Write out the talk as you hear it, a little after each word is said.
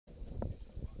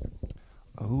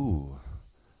Ooh,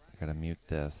 I gotta mute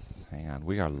this. Hang on,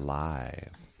 we are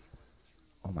live.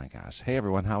 Oh my gosh! Hey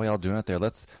everyone, how are we all doing out there?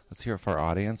 Let's hear it for our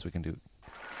audience. We can play a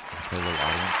little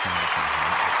audience sound. We can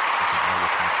all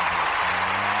listen to some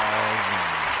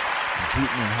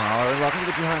hooting and holler. Welcome to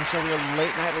the Drew Harm Show. We are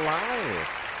late night live.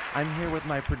 I'm here with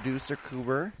my producer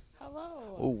Cooper.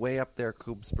 Oh, way up there,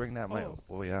 Coops. Bring that mic.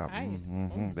 Oh, yeah.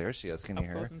 Mm-hmm. There she is. Can you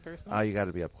hear her? Up close and personal? Oh, you got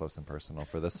to be up close and personal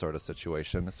for this sort of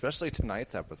situation, especially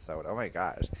tonight's episode. Oh, my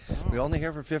gosh. We only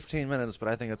here for 15 minutes, but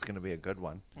I think it's going to be a good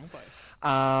one. Okay.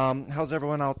 How's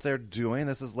everyone out there doing?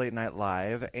 This is Late Night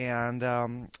Live,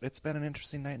 and it's been an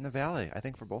interesting night in the Valley, I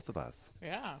think, for both of us.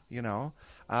 Yeah. You know,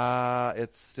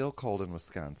 it's still cold in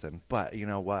Wisconsin, but you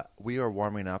know what? We are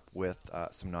warming up with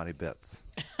some naughty bits.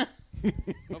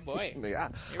 Oh boy! Yeah,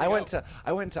 I went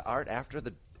to Art After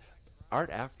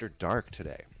Dark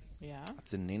today. Yeah,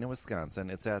 it's in Neenah, Wisconsin.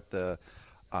 It's at the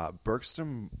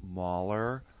Bergstrom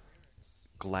Mahler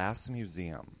Glass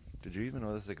Museum. Did you even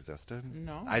know this existed?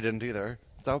 No, I didn't either.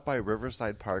 It's out by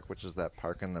Riverside Park, which is that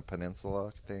park in the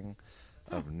peninsula thing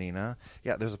of Neenah.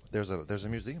 Yeah, there's a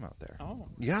museum out there. Oh,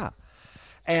 yeah.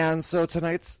 And so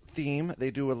tonight's theme, they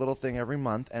do a little thing every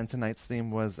month, and tonight's theme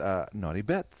was naughty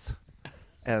bits.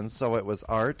 And so it was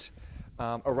art,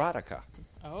 erotica.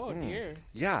 Oh, dear.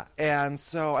 Yeah, and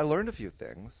so I learned a few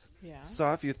things. Yeah.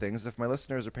 Saw a few things. If my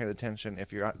listeners are paying attention,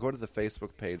 if you go to the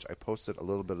Facebook page, I posted a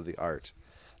little bit of the art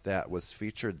that was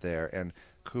featured there. And,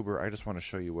 Cooper, I just want to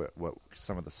show you what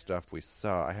some of the stuff we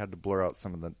saw. I had to blur out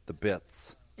some of the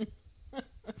bits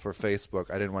for Facebook.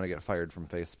 I didn't want to get fired from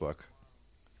Facebook.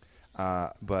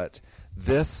 But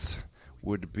this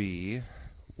would be,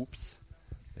 oops,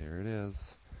 there it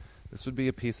is. This would be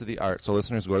a piece of the art. So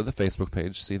listeners, go to the Facebook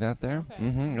page. See that there? Okay.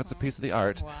 Mm-hmm. That's a piece of the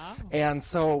art. Wow. And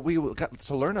so we got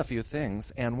to learn a few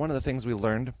things. And one of the things we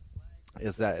learned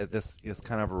is that this is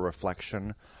kind of a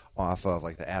reflection off of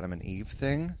like the Adam and Eve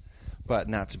thing, but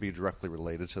not to be directly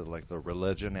related to like the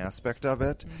religion aspect of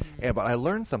it. Mm-hmm. But I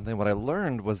learned something. What I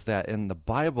learned was that in the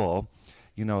Bible,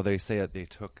 you know, they say that they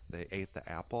ate the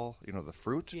apple, you know, the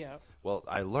fruit. Yeah. Well,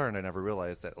 I never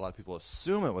realized that a lot of people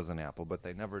assume it was an apple, but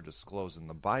they never disclose in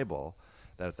the Bible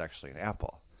that it's actually an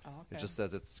apple. Oh, okay. It just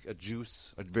says it's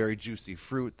a very juicy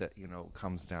fruit that, you know,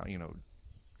 comes down, you know.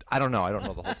 I don't know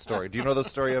the whole story. Do you know the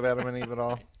story of Adam and Eve at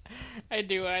all? I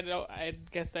do. I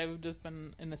guess I've just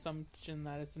been an assumption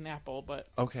that it's an apple, but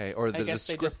okay, or the I guess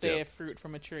they just say a descriptive. fruit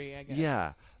from a tree, I guess.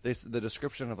 Yeah, the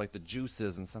description of like the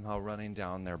juices and somehow running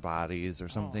down their bodies or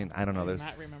something. I don't know. I do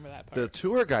not remember that part. The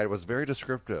tour guide was very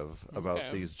descriptive about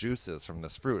Okay. these juices from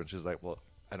this fruit, and she's like, "Well,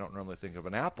 I don't normally think of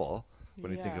an apple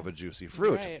when you think Yeah. of a juicy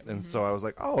fruit." Right, And so I was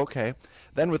like, "Oh, okay."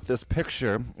 Then with this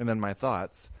picture, and then my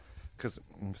thoughts, because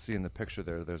I'm seeing the picture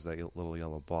there. There's that little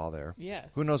yellow ball there. Yes.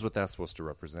 Who knows what that's supposed to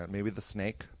represent? Maybe the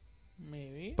snake.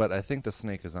 Maybe. But I think the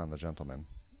snake is on the gentleman.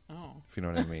 Oh. If you know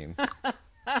what I mean.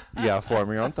 Yeah,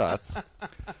 form your own thoughts.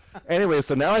 Anyway,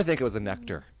 so now I think it was a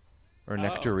nectar. Or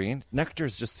nectarine.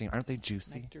 Nectars just seem, aren't they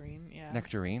juicy? Nectarine, yeah.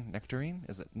 Nectarine?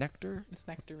 Is it nectar? It's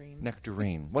nectarine.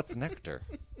 Nectarine. What's nectar?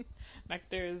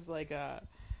 Nectar is like a...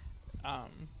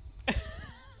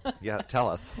 Yeah, tell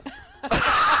us.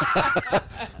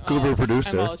 Goober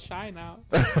producer. I'm all shy now.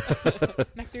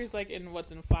 Nectar is like in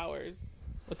what's in flowers.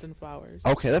 What's in flowers.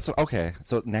 Okay, okay.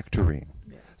 So nectarine.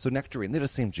 Yeah. So nectarine, they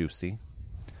just seem juicy.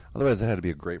 Otherwise, it had to be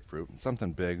a grapefruit,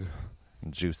 something big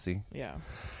and juicy. Yeah.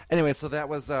 Anyway, so that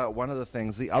was one of the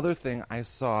things. The other thing I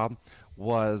saw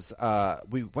was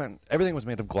everything was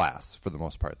made of glass for the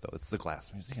most part, though. It's the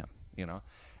Glass Museum, you know.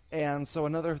 And so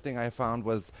another thing I found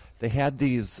was they had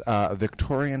these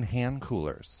Victorian hand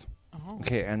coolers. Oh.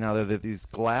 Okay, and now they're these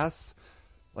glass,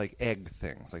 like egg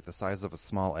things, like the size of a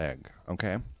small egg,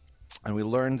 okay? And we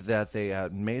learned that they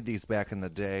made these back in the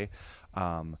day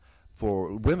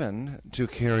for women to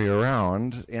carry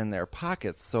around in their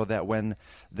pockets so that when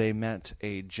they met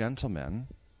a gentleman,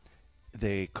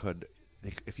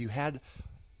 if you had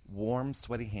warm,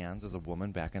 sweaty hands as a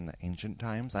woman back in the ancient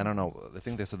times, I don't know, I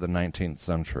think they said the 19th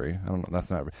century. I don't know,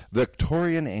 that's not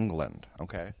Victorian England,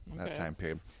 okay, that time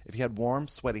period. If you had warm,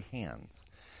 sweaty hands,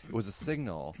 it was a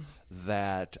signal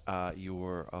that you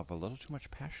were of a little too much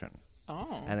passion.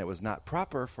 Oh. And it was not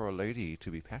proper for a lady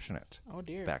to be passionate. Oh,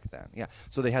 dear. Back then, yeah.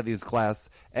 So they had these glass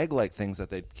egg-like things that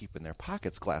they'd keep in their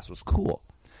pockets. Glass was cool.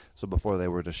 So before they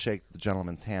were to shake the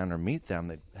gentleman's hand or meet them,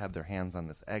 they'd have their hands on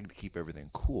this egg to keep everything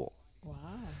cool. Wow.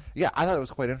 Yeah, I thought it was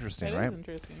quite interesting, That right? is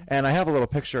interesting. And I have a little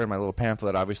picture in my little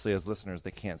pamphlet. Obviously, as listeners, they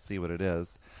can't see what it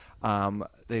is.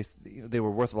 They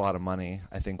were worth a lot of money,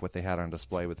 I think, what they had on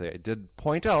display. But they did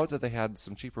point out that they had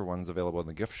some cheaper ones available in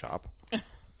the gift shop.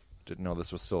 Didn't know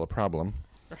this was still a problem.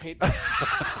 Right.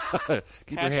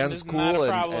 Keep Passion your hands is not cool a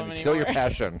and problem kill your anymore.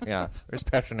 passion. Yeah, there's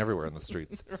passion everywhere in the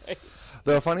streets. Right.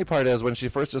 The funny part is when she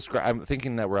first described, I'm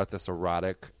thinking that we're at this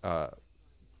erotic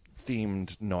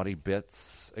themed naughty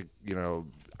bits,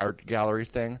 art gallery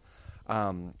thing.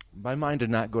 My mind did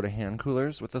not go to hand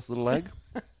coolers with this little egg.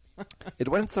 It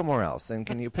went somewhere else. And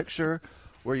can you picture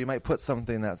where you might put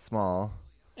something that small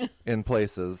in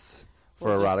places for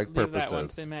We'll erotic just leave purposes? That one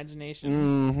to the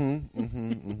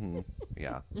imagination.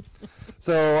 Yeah.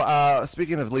 So,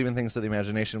 speaking of leaving things to the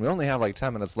imagination, we only have like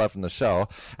 10 minutes left in the show.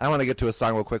 I want to get to a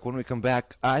song real quick. When we come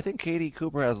back, I think Katie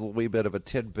Cooper has a wee bit of a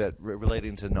tidbit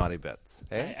relating to naughty bits.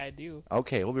 Hey? I do.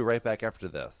 Okay, we'll be right back after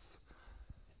this.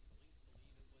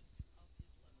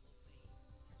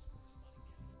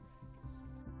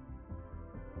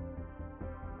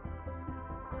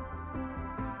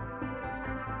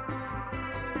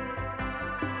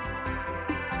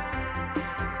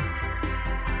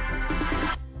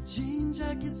 Jean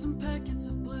jackets and packets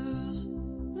of blues,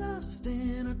 lost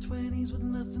in our 20s with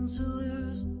nothing to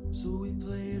lose. So we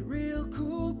play it real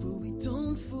cool, but we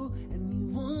don't fool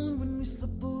anyone when we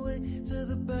slip away to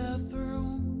the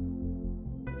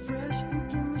bathroom. Fresh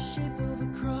ink in the shape of a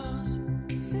cross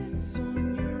sits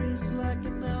on your wrist like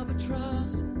an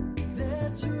albatross. There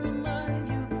to remind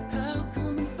you how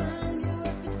come and find you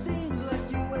if it seems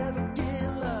like you ever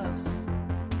get lost.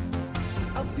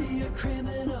 I'll be a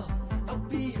criminal, I'll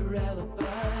be your alibi.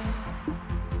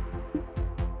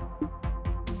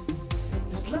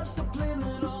 This love's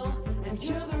subliminal, and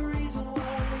you're the reason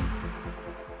why.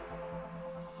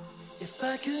 If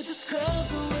I could describe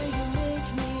the way you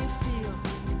make me feel,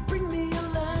 you bring me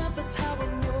alive, that's how I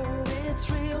know it's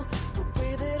real. The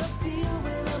way that I feel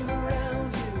when I'm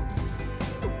around you,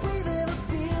 the way that I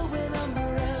feel when I'm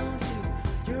around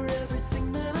you. You're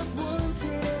everything that I've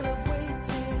wanted and I've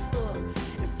waited for.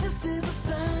 If this is a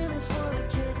sign, it's one I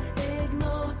can't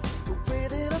ignore. The way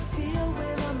that I feel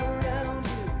when I'm around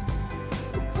you,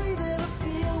 the way that I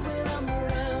feel when I'm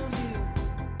around you.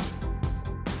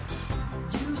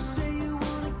 You say you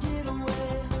wanna get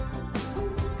away,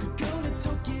 could go to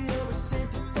Tokyo or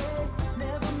Santa Fe.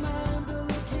 Never mind the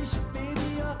location, baby,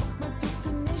 you're my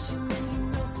destination, and you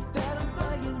know that I'm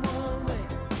flying one way.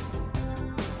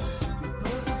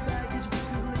 Above the baggage we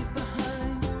could leave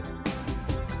behind,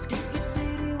 escape the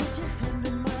city with your hand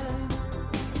in mine.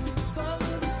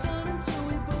 Follow the sun until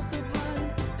we both are blind.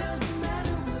 Doesn't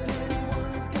matter what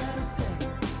anyone has gotta say.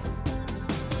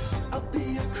 I'll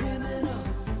be a criminal,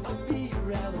 I'll be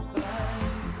your alibi.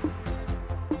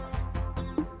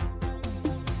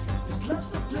 This love's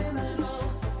subliminal,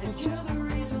 and you're the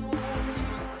reason why.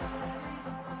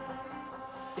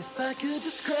 If I could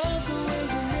describe the way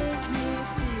you make me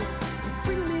feel, you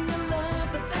bring me alive,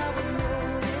 that's how I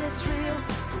know it's real.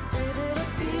 The way that I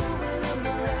feel when I'm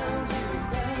around you,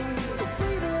 the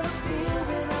way that I feel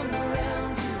when I'm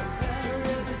around you. You're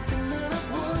everything that I've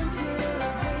wanted and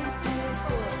I've waited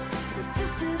for. If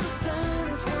this is a sign,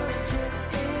 it's one I can't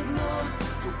ignore.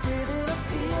 The way that I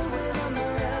feel when I'm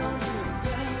around you,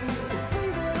 the way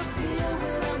that I feel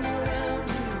when I'm around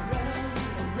you,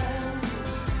 around you.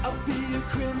 I'll be a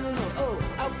criminal, oh,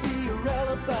 I'll be your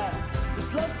alibi.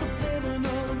 This love's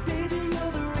subliminal, and baby,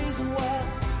 you're the reason why.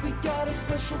 We got a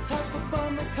special type of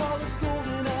bond that call us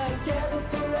golden eye. Together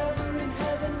forever in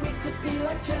heaven, we could be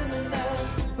like Gemini.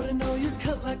 But I know you're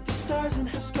cut like the stars and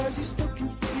have scars you still can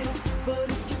feel. But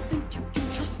if you think you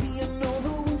can trust me, I know the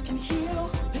wounds can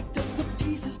heal. Picked up the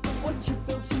pieces, but what you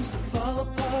built seems to fall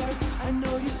apart. I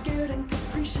know you're scared and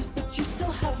capricious, but you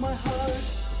still have my heart.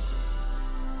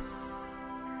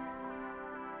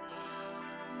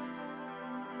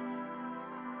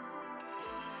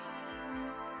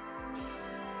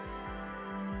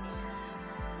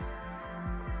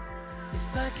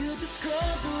 If I could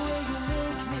describe the way you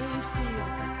make me feel,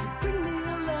 you bring me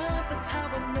alive, that's how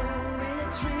I know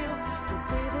it's real. The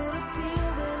way that I feel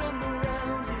when I'm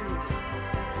around you,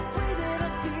 the way that I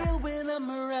feel when I'm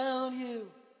around you.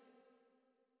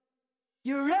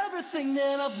 You're everything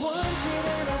that I've wanted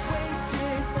and I've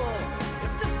waited for.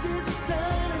 If this is a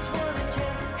sign, it's one I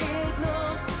can't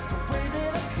ignore. The way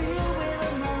that I feel when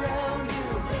I'm around you,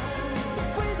 the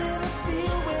way that I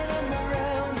feel when I'm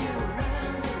around you.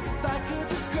 If I could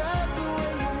describe the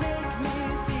way you make me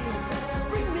feel,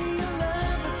 bring me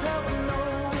alive, that's how I know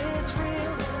it's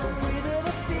real. The way that I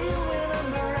feel when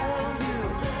I'm around you,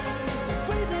 the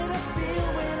way that I feel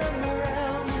when I'm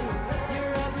around you.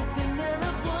 You're everything that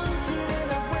I've wanted and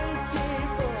I've waited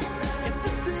for. If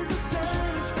this is a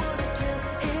sign, it's one I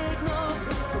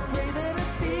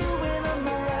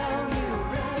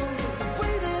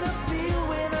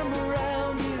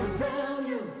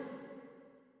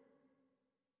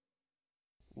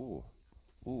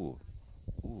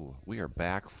Ooh, we are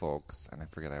back, folks. And I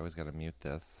forget, I always got to mute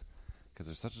this because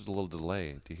there's such a little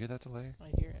delay. Do you hear that delay?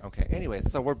 I hear it. Okay, anyway,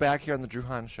 so we're back here on the Drew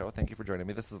Hahn Show. Thank you for joining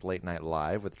me. This is Late Night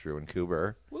Live with Drew and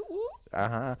Cooper. Woo woo.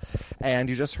 Uh-huh. And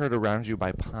you just heard Around You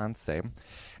by Ponce.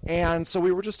 And so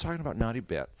we were just talking about naughty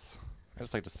bits. I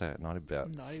just like to say it, naughty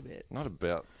bits. Naughty bits. Naughty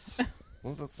bits.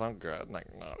 Doesn't that sound good? Like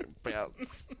naughty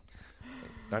bits.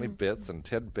 Naughty bits and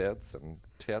tidbits and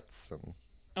tits and...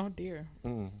 Oh, dear.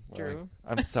 Drew.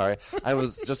 I'm sorry. I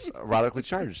was just erotically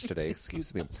charged today.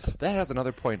 Excuse me. That has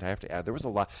another point I have to add. There was a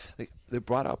lot. They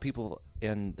brought out people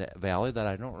in the Valley that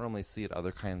I don't normally see at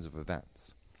other kinds of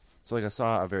events. So, I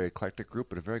saw a very eclectic group,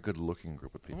 but a very good-looking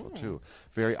group of people, too.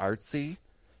 Very artsy,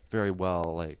 very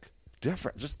well,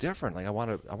 different. Just different. I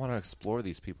want to explore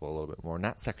these people a little bit more.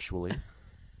 Not sexually.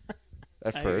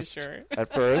 At first, sure?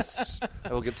 At first,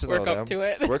 I will get to know them. Work up to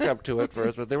it. Work up to it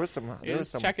first, but there was some. You're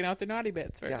just checking out the naughty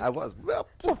bits first. Yeah, I was.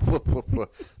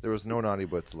 There was no naughty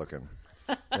bits looking.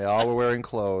 They all were wearing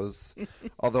clothes.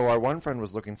 Although our one friend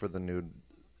was looking for the nude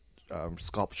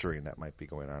sculpturing that might be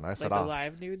going on. I said, the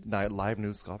live nudes? Live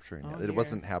nude sculpturing. Oh, It dear.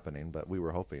 wasn't happening, but we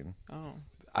were hoping. Oh,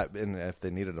 And if they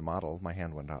needed a model, my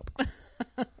hand went up.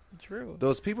 true.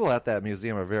 Those people at that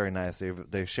museum are very nice.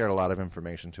 They shared a lot of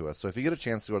information to us. So if you get a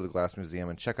chance to go to the Glass Museum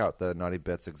and check out the Naughty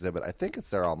Bits exhibit, I think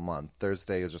it's there all month.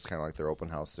 Thursday is just kind of like their open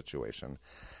house situation.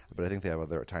 But I think they have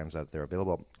other times that they're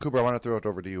available. Cooper, I want to throw it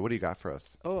over to you. What do you got for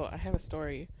us? Oh, I have a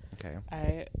story. Okay.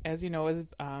 I, as you know, was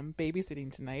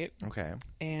babysitting tonight. Okay.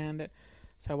 And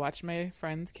so I watched my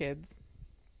friend's kids.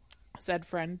 Said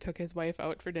friend took his wife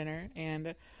out for dinner,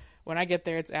 and when I get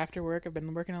there, it's after work. I've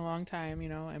been working a long time,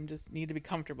 I'm just need to be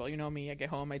comfortable. You know me, I get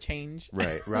home, I change.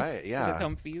 Right, yeah. The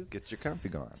comfies. Get your comfy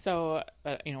going. So,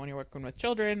 when you're working with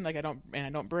children, I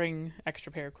don't bring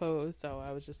extra pair of clothes, so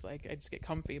I was just I just get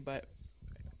comfy, but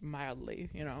mildly,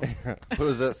 What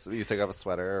is this? You take off a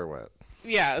sweater or what?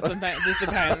 Yeah, sometimes it just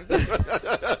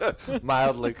depends.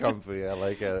 Mildly comfy. I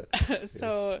like it.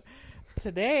 So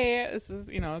today, this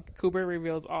is, Cooper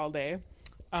reveals all day.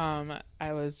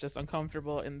 I was just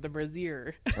uncomfortable in the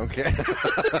brassiere. Okay.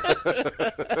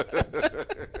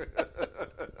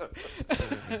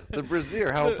 The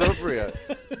brassiere, how appropriate.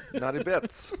 Naughty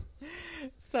bits.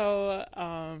 So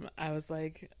I was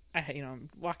I'm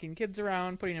walking kids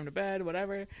around, putting them to bed,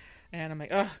 whatever. And I'm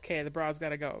like, oh, okay, the bra's got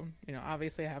to go.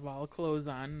 Obviously I have all clothes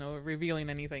on, no revealing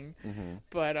anything. Mm-hmm.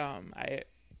 But I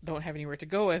don't have anywhere to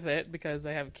go with it because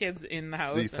I have kids in the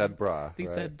house. The said bra. The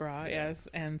said bra, yes.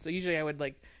 And so usually I would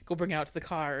go bring it out to the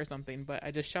car or something, but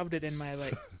I just shoved it in my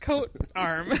coat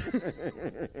arm.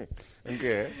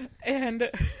 Okay. And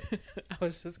I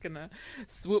was just gonna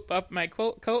swoop up my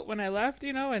coat when I left,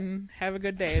 and have a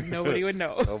good day, and nobody would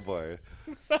know. Oh boy.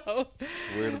 So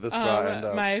where did this bra end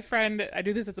up? My friend, I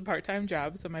do this as a part-time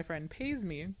job, so my friend pays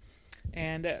me.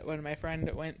 And when my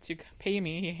friend went to pay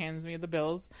me, he hands me the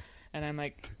bills. And I'm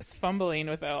fumbling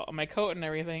with all my coat and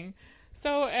everything.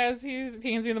 So as he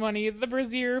hands me the money, the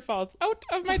brassiere falls out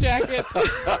of my jacket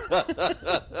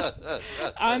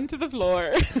onto the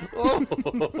floor.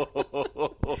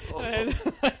 And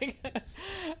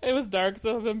it was dark,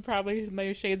 so then probably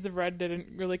my shades of red didn't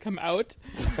really come out.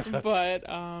 But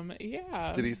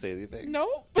yeah. Did he say anything?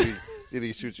 Nope. Did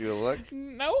he shoot you a look?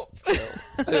 Nope. No.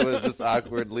 It was just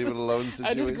awkward, leave it alone situation.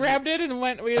 I just grabbed it and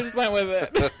we just went with it.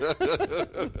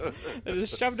 I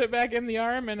just shoved it back in the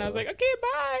arm, and I was like, okay,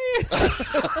 bye.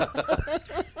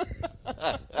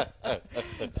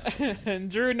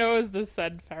 And Drew knows the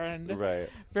said friend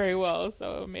very well,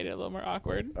 so it made it a little more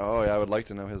awkward. Oh, yeah, I would like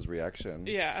to know his reaction.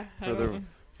 Yeah.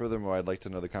 Furthermore, I'd like to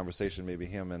know the conversation maybe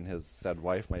him and his said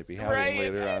wife might be having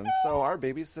later on. So our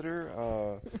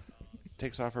babysitter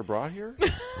takes off her bra here?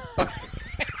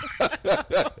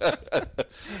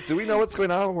 Do we know what's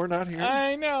going on when we're not here?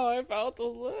 I know. I felt a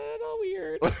little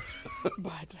weird.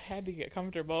 But I had to get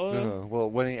comfortable. Well,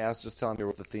 when he asked, just tell him you're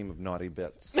with the theme of naughty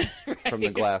bits from the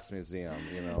Glass Museum,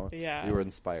 Yeah. You were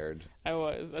inspired. I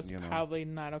was. That's probably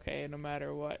not okay no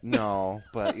matter what. No,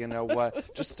 but you know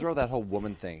what? Just throw that whole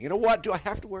woman thing. You know what? Do I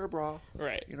have to wear a bra?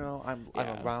 Right. I'm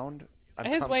around.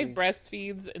 His wife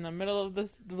breastfeeds in the middle of the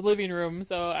living room,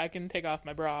 so I can take off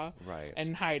my bra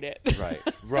and hide it.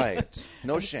 Right.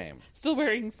 No shame. Still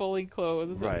wearing fully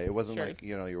clothed. Right. It wasn't shirts. like,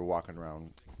 you were walking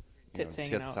around tits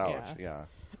out. Yeah.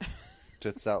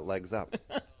 Tits out, legs up.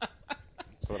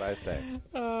 That's what I say.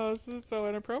 Oh, this is so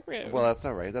inappropriate. Well, that's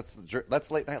all right. That's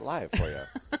Late Night Live for you.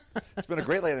 It's been a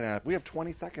great Late Night Live. We have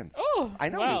 20 seconds. Oh, I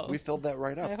know. Wow. We filled that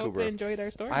right up, I hope Cooper. they enjoyed our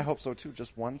story. I hope so, too.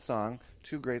 Just one song,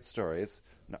 2 great stories.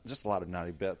 Just a lot of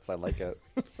naughty bits. I like it.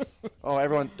 Oh,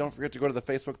 everyone, don't forget to go to the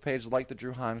Facebook page, like The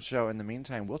Drew Hahn Show. In the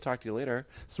meantime, we'll talk to you later.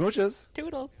 Smooches.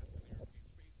 Toodles.